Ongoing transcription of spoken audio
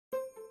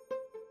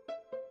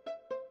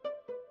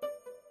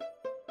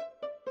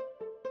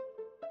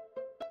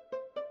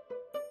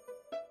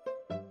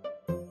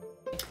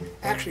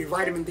Actually,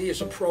 vitamin D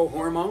is a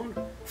pro-hormone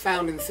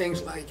found in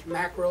things like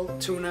mackerel,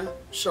 tuna,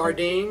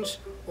 sardines,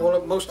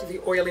 most of the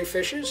oily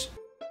fishes.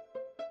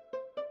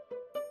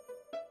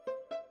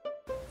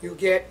 You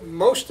get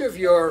most of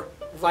your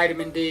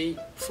vitamin D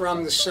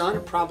from the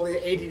sun, probably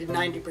 80 to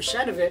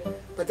 90% of it,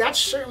 but that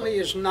certainly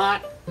is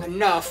not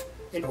enough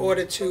in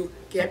order to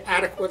get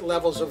adequate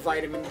levels of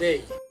vitamin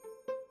D.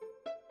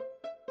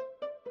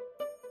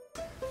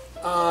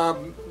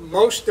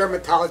 Most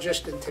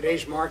dermatologists in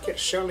today's market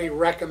certainly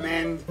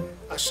recommend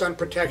a sun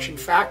protection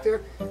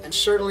factor, and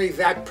certainly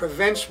that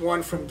prevents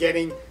one from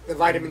getting the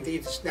vitamin D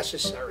that's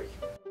necessary.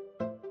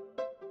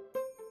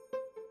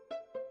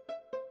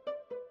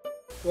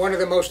 One of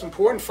the most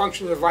important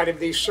functions of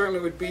vitamin D certainly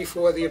would be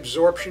for the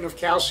absorption of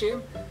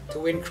calcium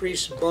to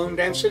increase bone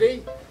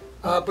density,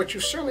 but you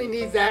certainly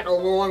need that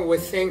along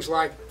with things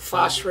like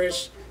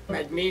phosphorus,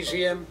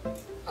 magnesium,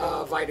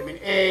 vitamin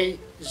A,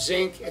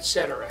 zinc,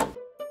 etc.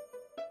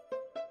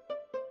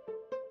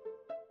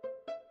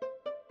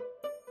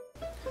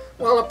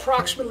 Well,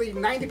 approximately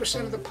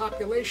 90% of the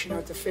population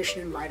are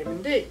deficient in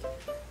vitamin D.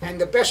 And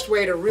the best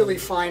way to really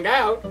find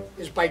out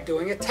is by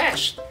doing a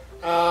test.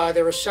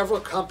 There are several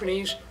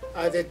companies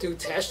that do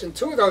tests, and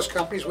two of those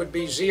companies would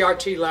be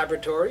ZRT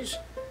Laboratories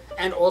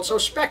and also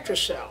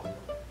SpectraCell.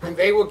 And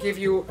they will give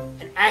you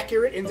an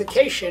accurate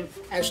indication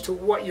as to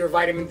what your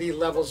vitamin D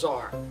levels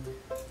are.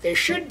 They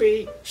should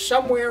be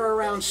somewhere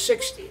around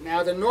 60.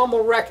 Now, the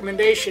normal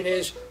recommendation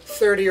is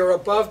 30 or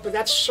above, but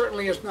that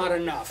certainly is not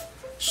enough.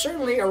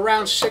 Certainly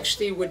around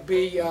 60 would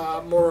be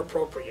more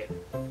appropriate.